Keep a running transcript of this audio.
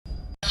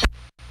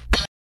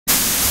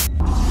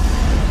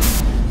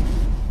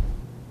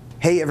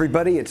Hey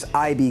everybody, it's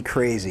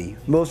IBCrazy.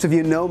 Most of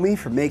you know me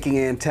for making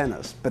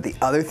antennas, but the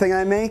other thing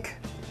I make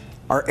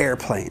are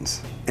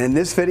airplanes. And in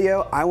this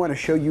video, I want to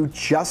show you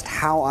just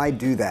how I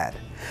do that.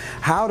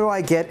 How do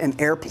I get an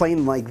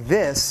airplane like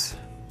this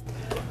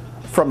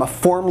from a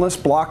formless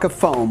block of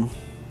foam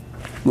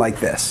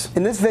like this?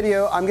 In this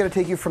video, I'm going to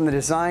take you from the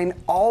design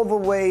all the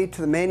way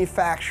to the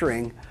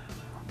manufacturing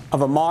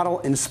of a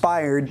model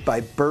inspired by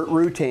Burt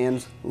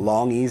Rutan's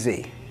Long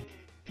EZ.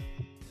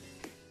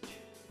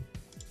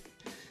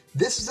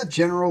 This is a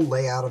general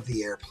layout of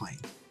the airplane.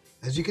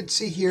 As you can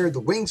see here,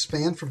 the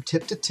wingspan from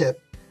tip to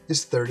tip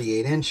is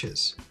 38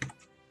 inches.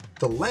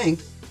 The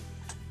length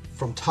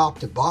from top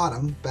to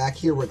bottom, back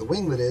here where the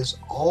winglet is,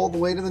 all the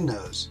way to the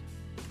nose,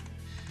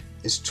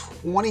 is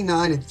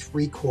 29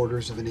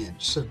 3/4 of an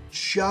inch, so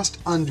just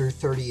under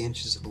 30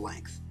 inches of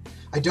length.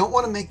 I don't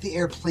want to make the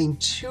airplane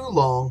too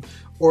long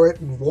or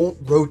it won't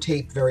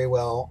rotate very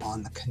well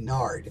on the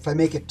canard. If I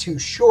make it too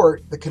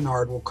short, the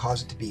canard will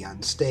cause it to be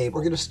unstable.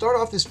 We're going to start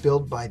off this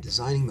build by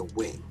designing the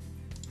wing.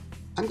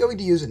 I'm going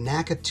to use a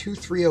NACA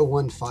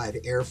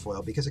 23015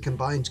 airfoil because it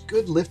combines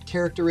good lift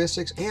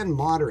characteristics and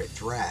moderate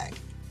drag.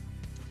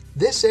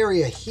 This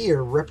area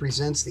here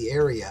represents the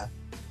area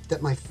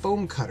that my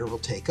foam cutter will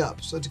take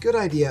up, so it's a good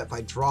idea if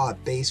I draw a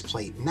base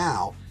plate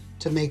now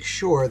to make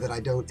sure that I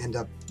don't end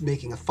up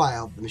making a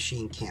file the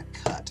machine can't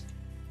cut.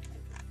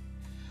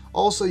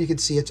 Also, you can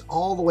see it's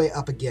all the way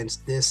up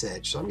against this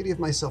edge, so I'm going to give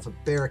myself a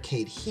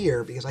barricade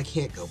here because I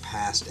can't go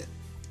past it.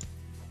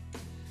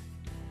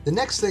 The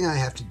next thing I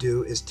have to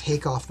do is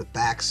take off the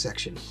back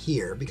section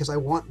here because I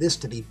want this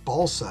to be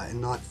balsa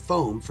and not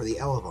foam for the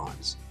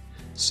elevons.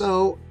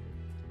 So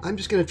I'm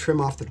just going to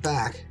trim off the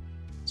back,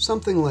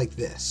 something like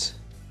this.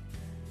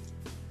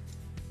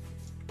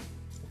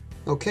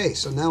 Okay,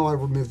 so now I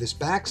remove this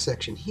back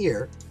section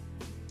here.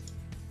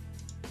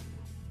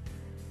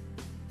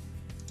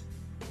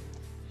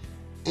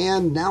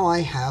 And now I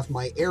have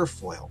my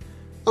airfoil.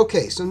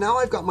 Okay, so now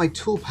I've got my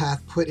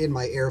toolpath put in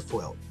my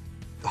airfoil.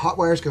 The hot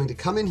wire is going to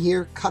come in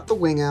here, cut the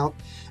wing out,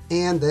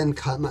 and then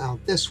come out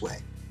this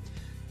way.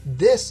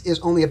 This is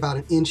only about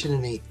 1 1/8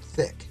 inches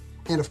thick.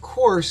 And of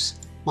course,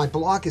 my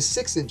block is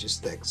 6 inches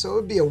thick, so it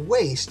would be a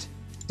waste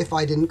if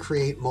I didn't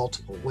create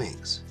multiple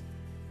wings.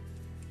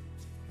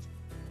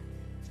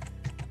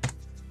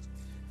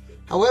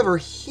 However,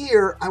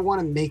 here I want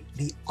to make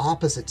the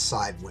opposite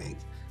side wing.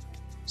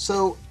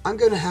 So I'm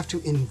going to have to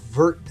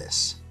invert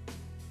this.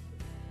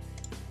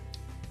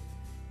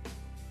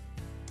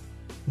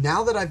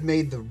 Now that I've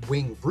made the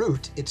wing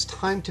root, it's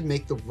time to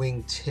make the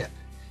wing tip.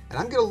 And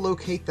I'm going to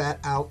locate that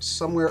out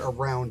somewhere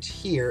around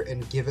here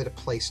and give it a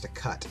place to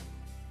cut.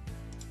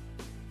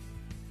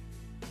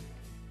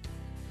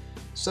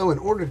 So in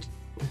order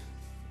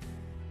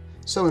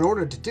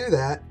to do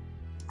that,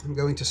 I'm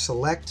going to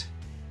select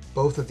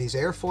both of these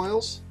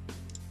airfoils,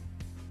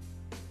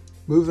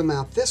 move them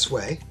out this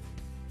way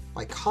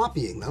by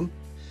copying them,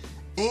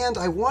 and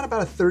I want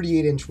about a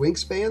 38-inch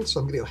wingspan, so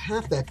I'm going to go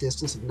half that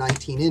distance of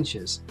 19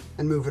 inches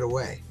and move it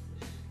away.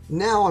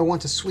 Now I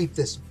want to sweep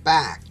this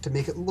back to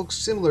make it look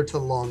similar to the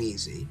Long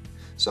EZ,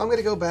 so I'm going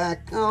to go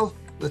back,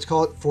 let's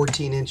call it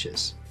 14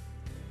 inches.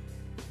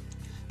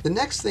 The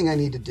next thing I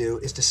need to do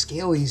is to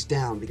scale these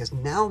down because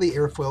now the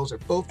airfoils are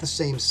both the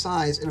same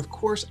size, and of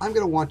course I'm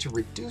going to want to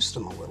reduce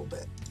them a little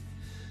bit.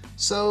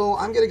 So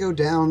I'm going to go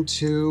down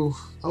to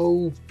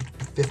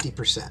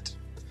 50%.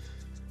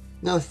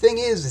 Now the thing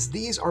is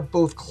these are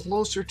both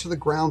closer to the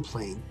ground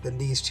plane than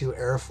these two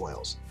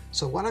airfoils.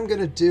 So what I'm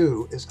going to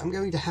do is I'm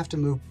going to have to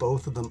move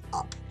both of them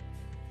up.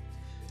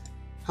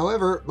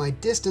 However, my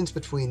distance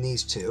between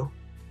these two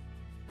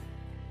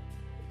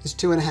is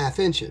 2.5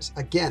 inches.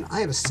 Again,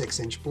 I have a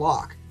 6-inch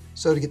block.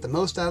 So to get the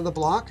most out of the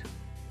block,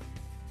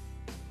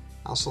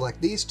 I'll select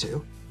these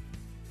two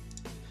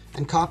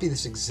and copy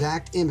this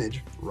exact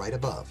image right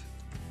above.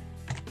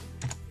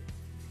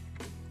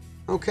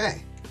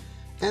 Okay,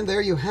 and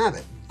there you have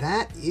it.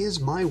 That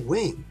is my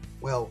wing.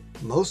 Well,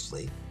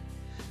 mostly.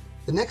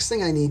 The next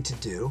thing I need to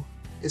do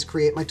is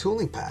create my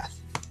tooling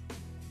path.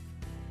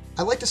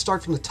 I like to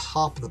start from the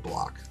top of the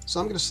block, so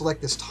I'm going to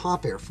select this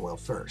top airfoil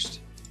first.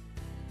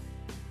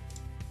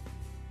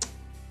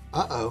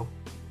 Uh-oh,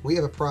 we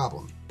have a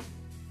problem.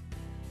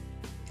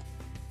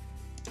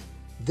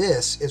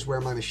 This is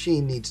where my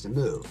machine needs to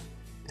move,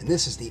 and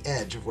this is the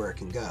edge of where it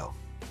can go.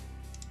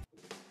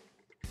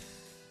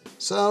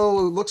 So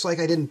it looks like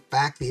I didn't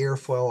back the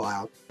airfoil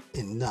out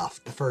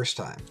enough the first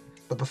time.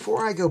 But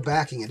before I go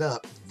backing it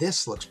up,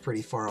 this looks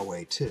pretty far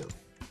away too.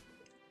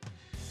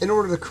 In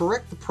order to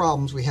correct the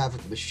problems we have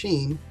with the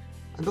machine,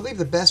 I believe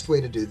the best way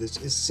to do this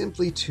is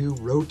simply to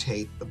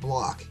rotate the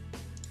block.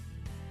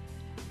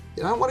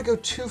 I don't want to go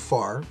too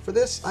far. For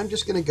this, I'm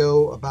just going to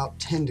go about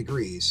 10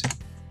 degrees.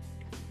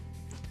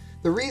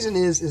 The reason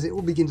is it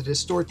will begin to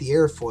distort the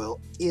airfoil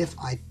if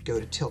I go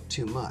to tilt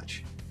too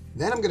much.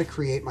 Then I'm going to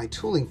create my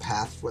tooling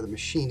path for the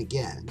machine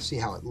again and see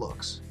how it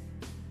looks.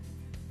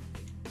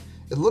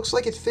 It looks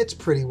like it fits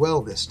pretty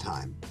well this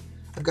time.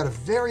 I've got a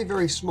very,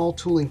 very small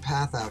tooling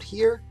path out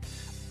here,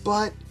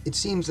 but it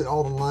seems that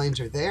all the lines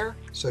are there,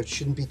 so it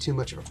shouldn't be too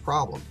much of a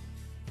problem.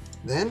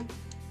 Then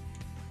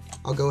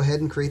I'll go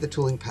ahead and create the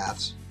tooling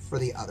paths for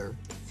the other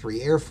 3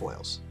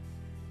 airfoils.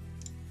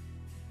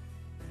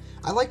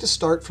 I like to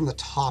start from the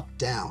top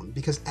down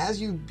because as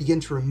you begin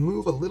to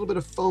remove a little bit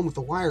of foam with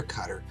the wire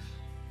cutter,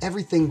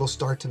 everything will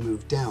start to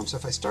move down. So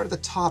if I start at the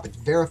top, it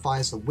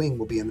verifies the wing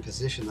will be in the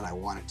position that I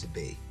want it to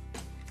be.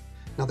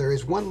 Now there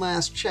is one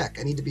last check.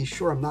 I need to be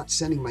sure I'm not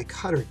sending my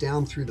cutter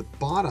down through the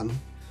bottom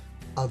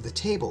of the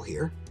table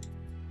here.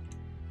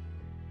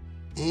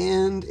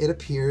 And it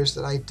appears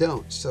that I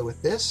don't. So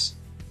with this,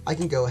 I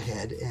can go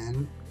ahead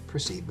and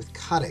proceed with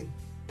cutting.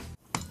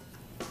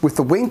 With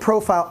the wing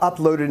profile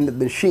uploaded into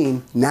the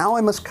machine, now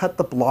I must cut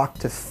the block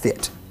to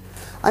fit.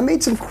 I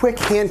made some quick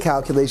hand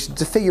calculations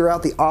to figure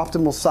out the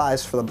optimal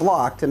size for the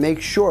block to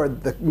make sure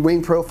the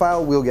wing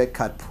profile will get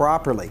cut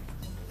properly.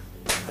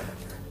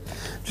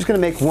 I'm just going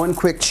to make one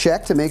quick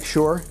check to make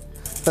sure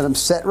that I'm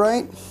set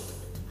right.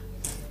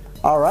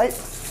 All right,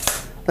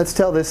 let's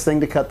tell this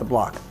thing to cut the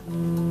block.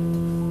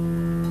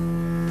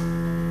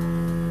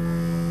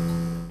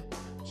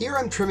 Here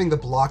I'm trimming the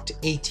block to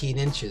 18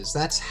 inches.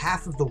 That's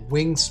half of the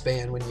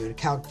wingspan when you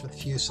account for the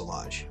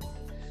fuselage.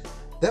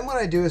 Then what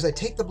I do is I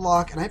take the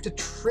block and I have to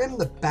trim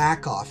the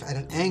back off at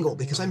an angle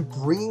because I'm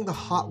bringing the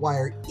hot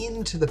wire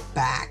into the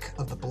back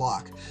of the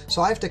block.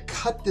 So I have to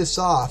cut this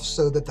off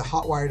so that the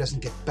hot wire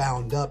doesn't get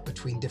bound up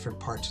between different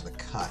parts of the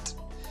cut.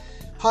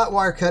 Hot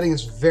wire cutting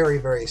is very,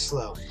 very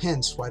slow,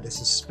 hence why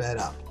this is sped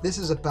up. This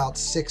is about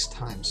 6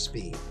 times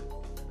speed.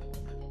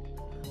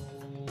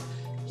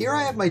 Here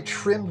I have my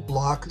trimmed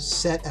block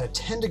set at a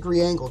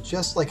 10-degree angle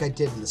just like I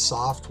did in the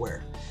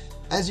software.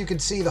 As you can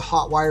see, the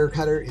hot wire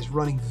cutter is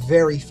running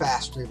very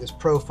fast through this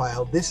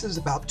profile. This is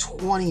about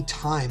 20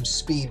 times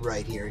speed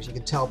right here, as you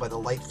can tell by the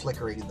light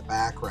flickering in the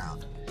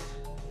background.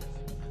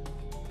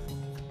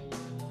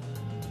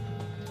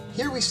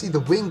 Here we see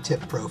the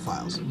wingtip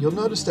profiles. You'll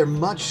notice they're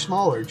much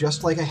smaller,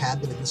 just like I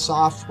had them in the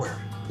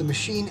software. The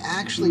machine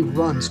actually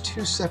runs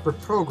 2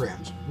 separate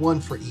programs,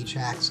 one for each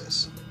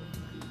axis.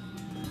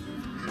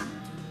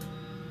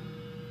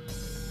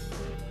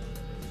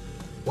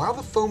 While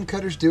the foam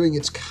cutter's doing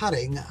its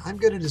cutting, I'm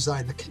going to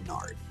design the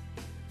canard.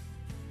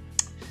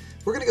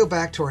 We're going to go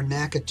back to our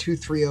NACA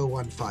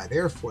 23015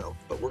 airfoil,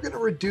 but we're going to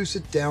reduce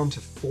it down to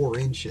 4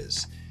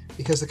 inches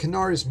because the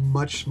canard is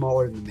much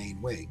smaller than the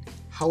main wing.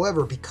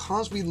 However,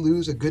 because we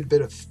lose a good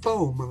bit of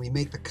foam when we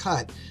make the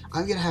cut,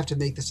 I'm going to have to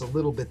make this a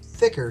little bit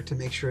thicker to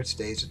make sure it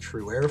stays a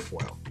true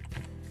airfoil.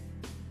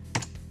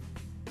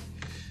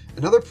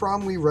 Another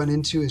problem we run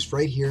into is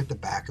right here at the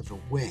back of the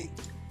wing.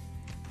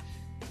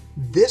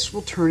 This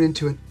will turn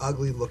into an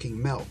ugly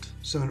looking melt.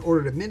 So in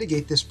order to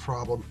mitigate this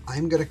problem,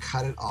 I'm going to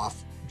cut it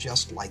off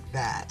just like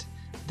that.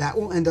 That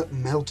will end up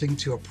melting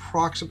to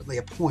approximately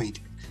a point,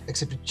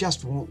 except it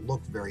just won't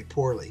look very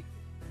poorly.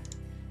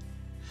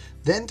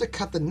 Then to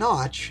cut the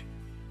notch,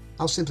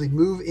 I'll simply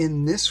move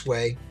in this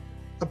way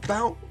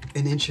about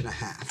 1.5 inches.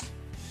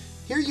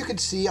 Here you can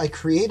see I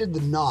created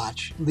the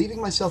notch,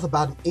 leaving myself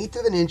about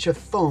 1/8 inch of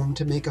foam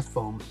to make a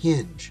foam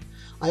hinge.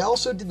 I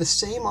also did the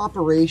same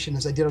operation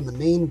as I did on the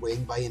main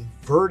wing by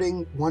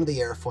inverting one of the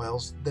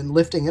airfoils, then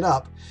lifting it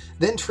up,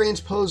 then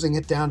transposing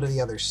it down to the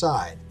other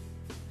side.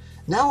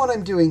 Now what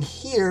I'm doing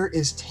here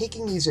is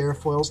taking these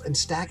airfoils and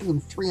stacking them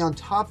 3 on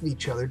top of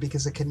each other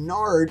because the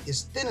canard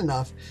is thin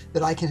enough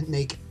that I can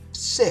make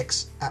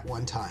 6 at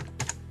one time.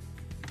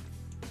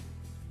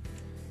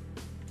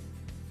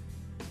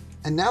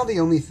 And now the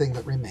only thing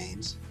that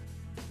remains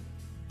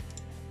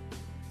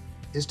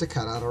is to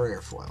cut out our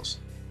airfoils.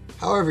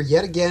 However,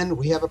 yet again,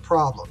 we have a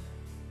problem.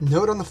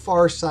 Note on the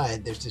far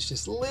side, there's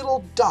this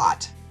little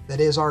dot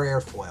that is our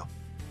airfoil.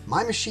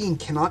 My machine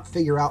cannot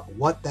figure out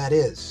what that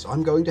is, so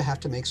I'm going to have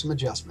to make some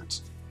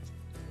adjustments.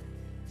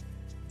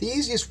 The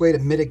easiest way to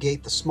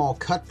mitigate the small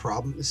cut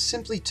problem is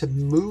simply to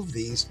move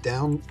these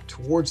down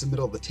towards the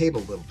middle of the table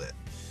a little bit.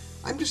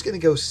 I'm just going to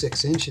go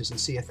 6 inches and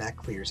see if that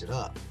clears it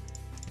up.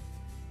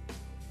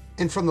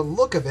 And from the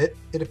look of it,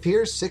 it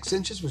appears 6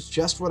 inches was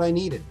just what I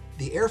needed.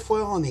 The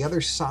airfoil on the other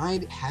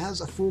side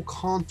has a full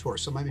contour,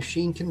 so my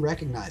machine can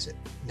recognize it.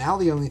 Now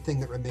the only thing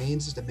that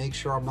remains is to make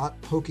sure I'm not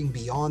poking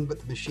beyond what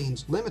the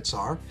machine's limits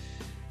are,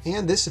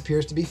 and this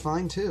appears to be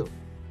fine too.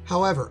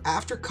 However,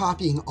 after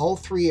copying all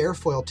 3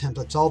 airfoil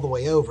templates all the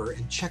way over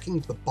and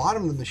checking to the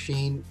bottom of the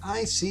machine,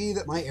 I see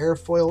that my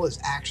airfoil is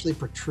actually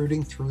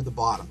protruding through the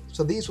bottom,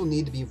 so these will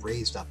need to be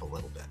raised up a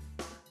little bit.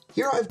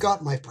 Here I've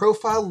got my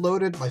profile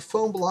loaded, my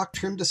foam block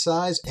trimmed to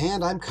size,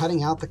 and I'm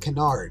cutting out the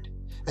canard.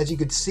 As you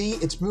can see,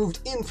 it's moved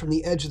in from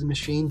the edge of the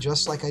machine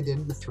just like I did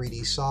in the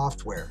 3D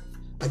software.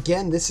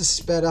 Again, this is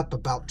sped up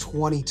about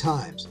 20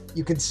 times.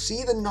 You can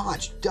see the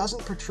notch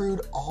doesn't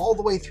protrude all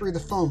the way through the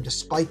foam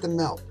despite the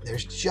melt.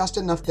 There's just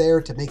enough there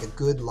to make a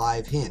good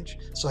live hinge,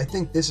 so I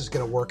think this is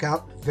going to work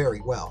out very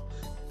well.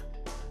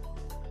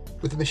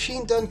 With the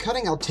machine done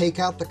cutting, I'll take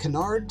out the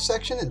canard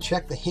section and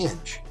check the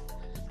hinge.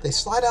 They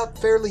slide out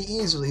fairly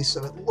easily,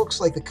 so it looks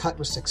like the cut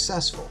was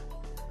successful.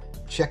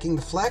 Checking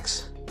the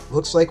flex,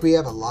 looks like we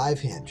have a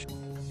live hinge.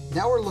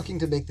 Now we're looking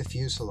to make the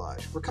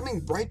fuselage. We're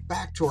coming right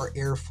back to our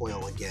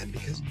airfoil again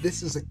because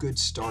this is a good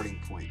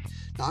starting point.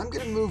 Now I'm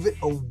going to move it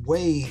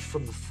away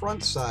from the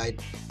front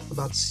side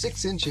about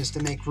 6 inches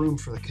to make room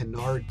for the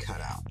canard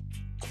cutout.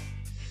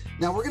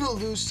 Now we're going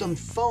to lose some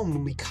foam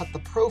when we cut the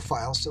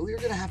profile, so we're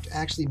going to have to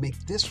actually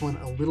make this one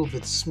a little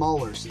bit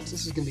smaller since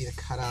this is going to be the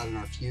cutout in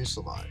our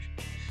fuselage.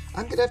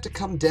 I'm going to have to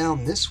come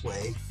down this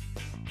way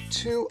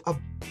to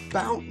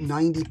about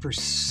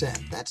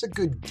 90%. That's a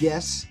good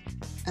guess.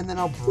 And then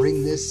I'll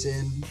bring this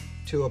in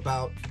to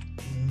about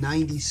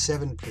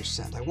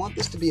 97%. I want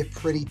this to be a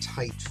pretty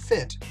tight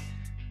fit.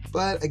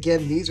 But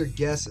again, these are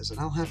guesses, and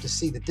I'll have to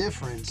see the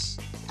difference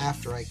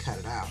after I cut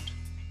it out.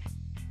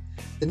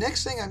 The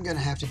next thing I'm going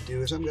to have to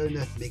do is I'm going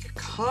to make a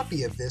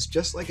copy of this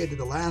just like I did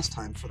the last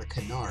time for the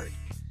canard.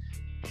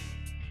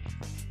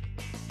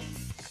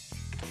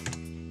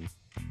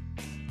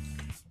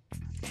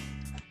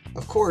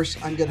 Of course,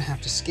 I'm going to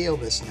have to scale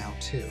this now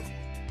too.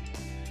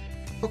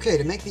 Okay,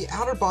 to make the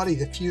outer body of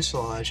the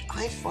fuselage,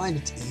 I find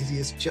it's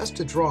easiest just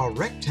to draw a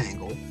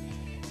rectangle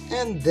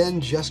and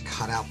then just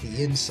cut out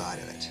the inside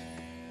of it.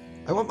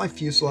 I want my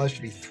fuselage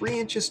to be 3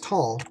 inches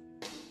tall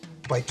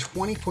by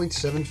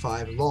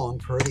 20.75 long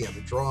per the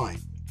other drawing.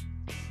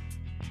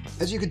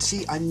 As you can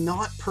see, I'm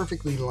not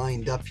perfectly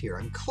lined up here.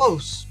 I'm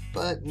close,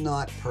 but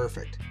not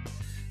perfect.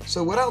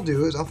 So what I'll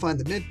do is I'll find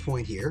the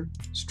midpoint here,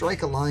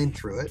 strike a line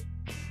through it,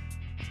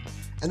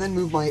 and then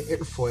move my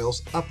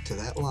airfoils up to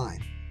that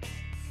line.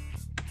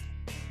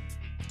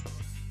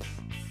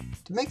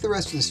 To make the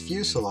rest of this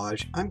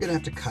fuselage, I'm going to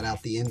have to cut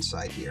out the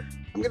inside here.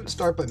 I'm going to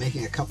start by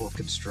making a couple of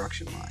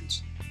construction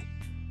lines.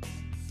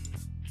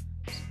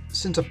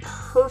 Since a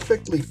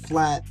perfectly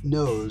flat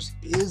nose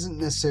isn't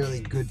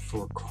necessarily good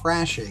for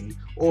crashing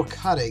or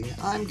cutting,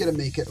 I'm going to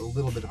make it a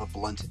little bit of a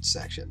blunted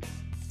section.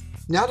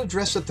 Now to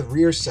dress up the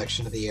rear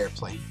section of the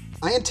airplane.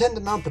 I intend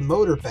to mount the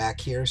motor back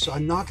here, so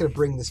I'm not going to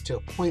bring this to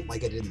a point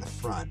like I did in the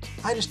front.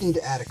 I just need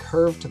to add a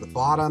curve to the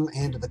bottom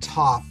and to the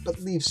top, but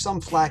leave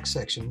some flat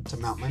section to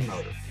mount my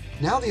motor.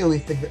 Now the only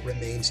thing that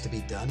remains to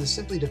be done is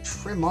simply to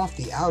trim off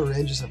the outer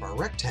edges of our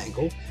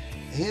rectangle,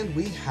 and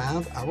we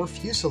have our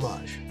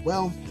fuselage.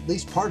 Well, at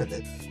least part of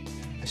it.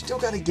 I still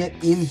got to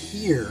get in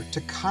here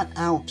to cut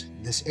out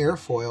this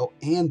airfoil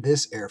and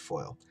this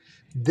airfoil.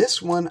 This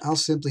one I'll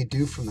simply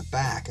do from the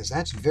back, as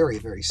that's very,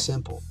 very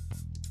simple.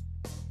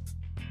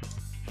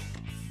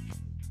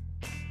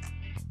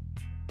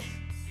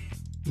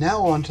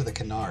 Now on to the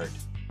canard.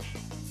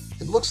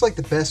 It looks like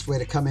the best way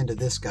to come into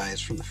this guy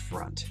is from the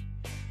front.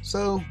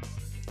 So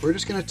we're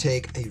just going to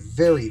take a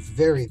very,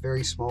 very,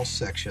 very small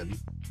section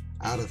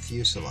out of the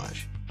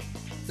fuselage.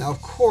 Now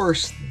of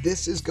course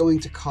this is going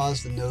to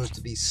cause the nose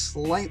to be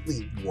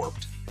slightly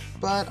warped,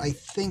 but I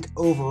think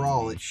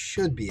overall it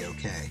should be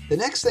okay. The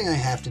next thing I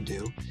have to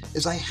do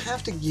is I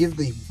have to give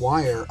the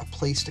wire a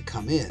place to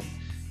come in.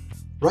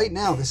 Right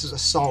now this is a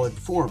solid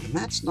form and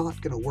that's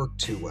not going to work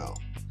too well.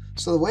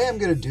 So the way I'm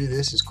going to do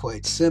this is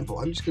quite simple.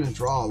 I'm just going to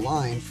draw a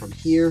line from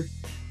here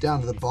down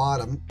to the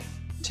bottom,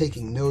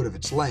 taking note of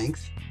its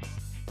length,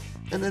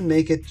 and then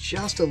make it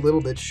just a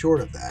little bit short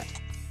of that.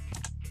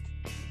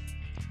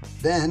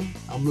 Then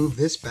I'll move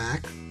this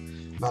back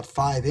about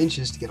 5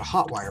 inches to get a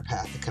hot wire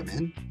path to come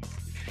in,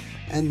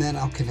 and then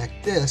I'll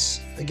connect this,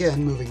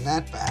 again moving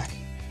that back.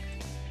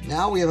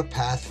 Now we have a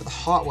path for the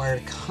hot wire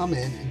to come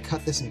in and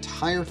cut this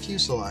entire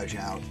fuselage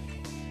out.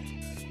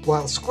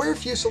 While a square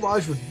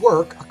fuselage would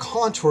work, a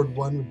contoured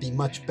one would be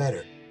much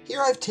better.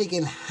 Here I've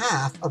taken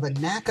half of a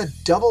NACA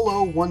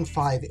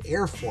 0015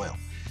 airfoil,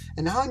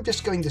 and now I'm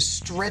just going to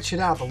stretch it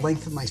out the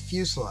length of my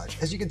fuselage.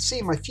 As you can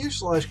see, my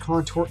fuselage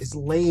contour is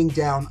laying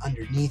down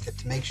underneath it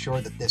to make sure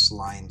that this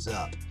lines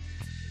up.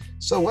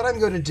 So what I'm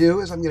going to do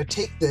is I'm going to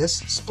take this,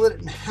 split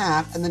it in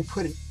half, and then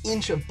put an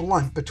inch of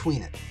blunt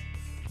between it.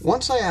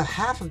 Once I have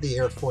half of the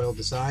airfoil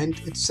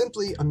designed, it's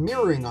simply a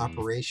mirroring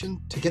operation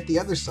to get the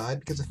other side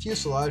because the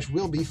fuselage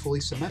will be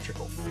fully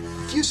symmetrical.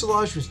 The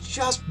fuselage was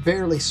just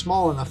barely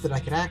small enough that I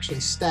could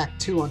actually stack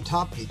two on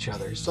top of each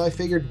other, so I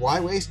figured why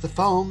waste the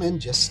foam and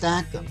just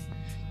stack them.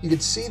 You can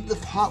see the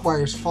hot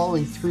wires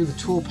following through the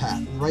tool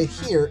path, and right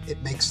here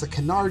it makes the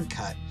canard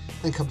cut,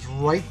 then comes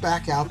right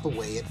back out the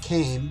way it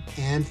came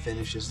and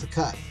finishes the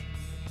cut.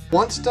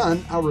 Once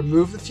done, I'll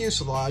remove the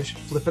fuselage,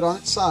 flip it on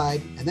its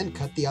side, and then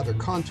cut the other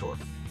contour.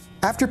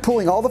 After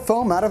pulling all the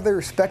foam out of their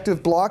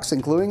respective blocks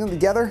and gluing them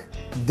together,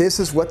 this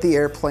is what the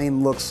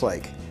airplane looks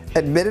like.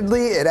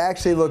 Admittedly, it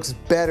actually looks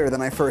better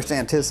than I first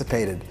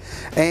anticipated.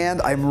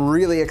 And I'm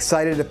really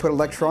excited to put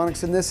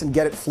electronics in this and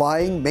get it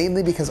flying,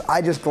 mainly because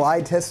I just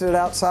glide tested it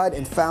outside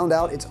and found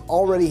out it's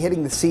already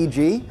hitting the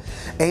CG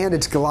and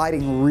it's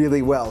gliding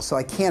really well. So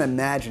I can't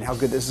imagine how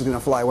good this is going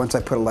to fly once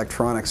I put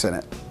electronics in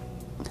it.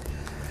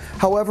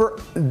 However,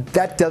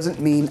 that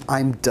doesn't mean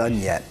I'm done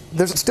yet.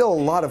 There's still a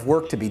lot of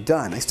work to be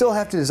done. I still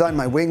have to design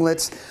my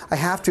winglets, I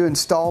have to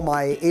install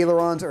my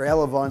ailerons or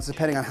elevons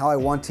depending on how I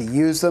want to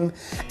use them,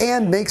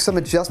 and make some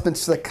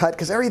adjustments to the cut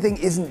because everything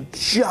isn't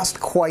just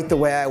quite the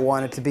way I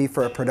want it to be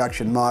for a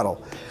production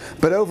model.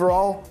 But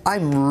overall,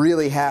 I'm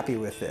really happy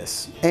with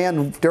this.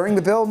 And during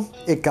the build,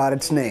 it got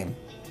its name.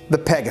 the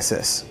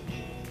Pegasus.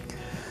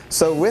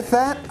 So with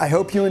that, I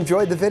hope you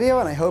enjoyed the video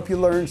and I hope you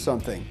learned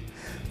something.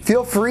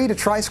 Feel free to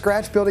try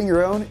scratch building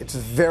your own. It's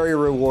very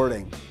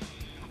rewarding.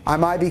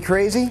 I'm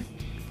IBCrazy,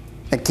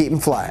 and keep 'em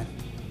flying.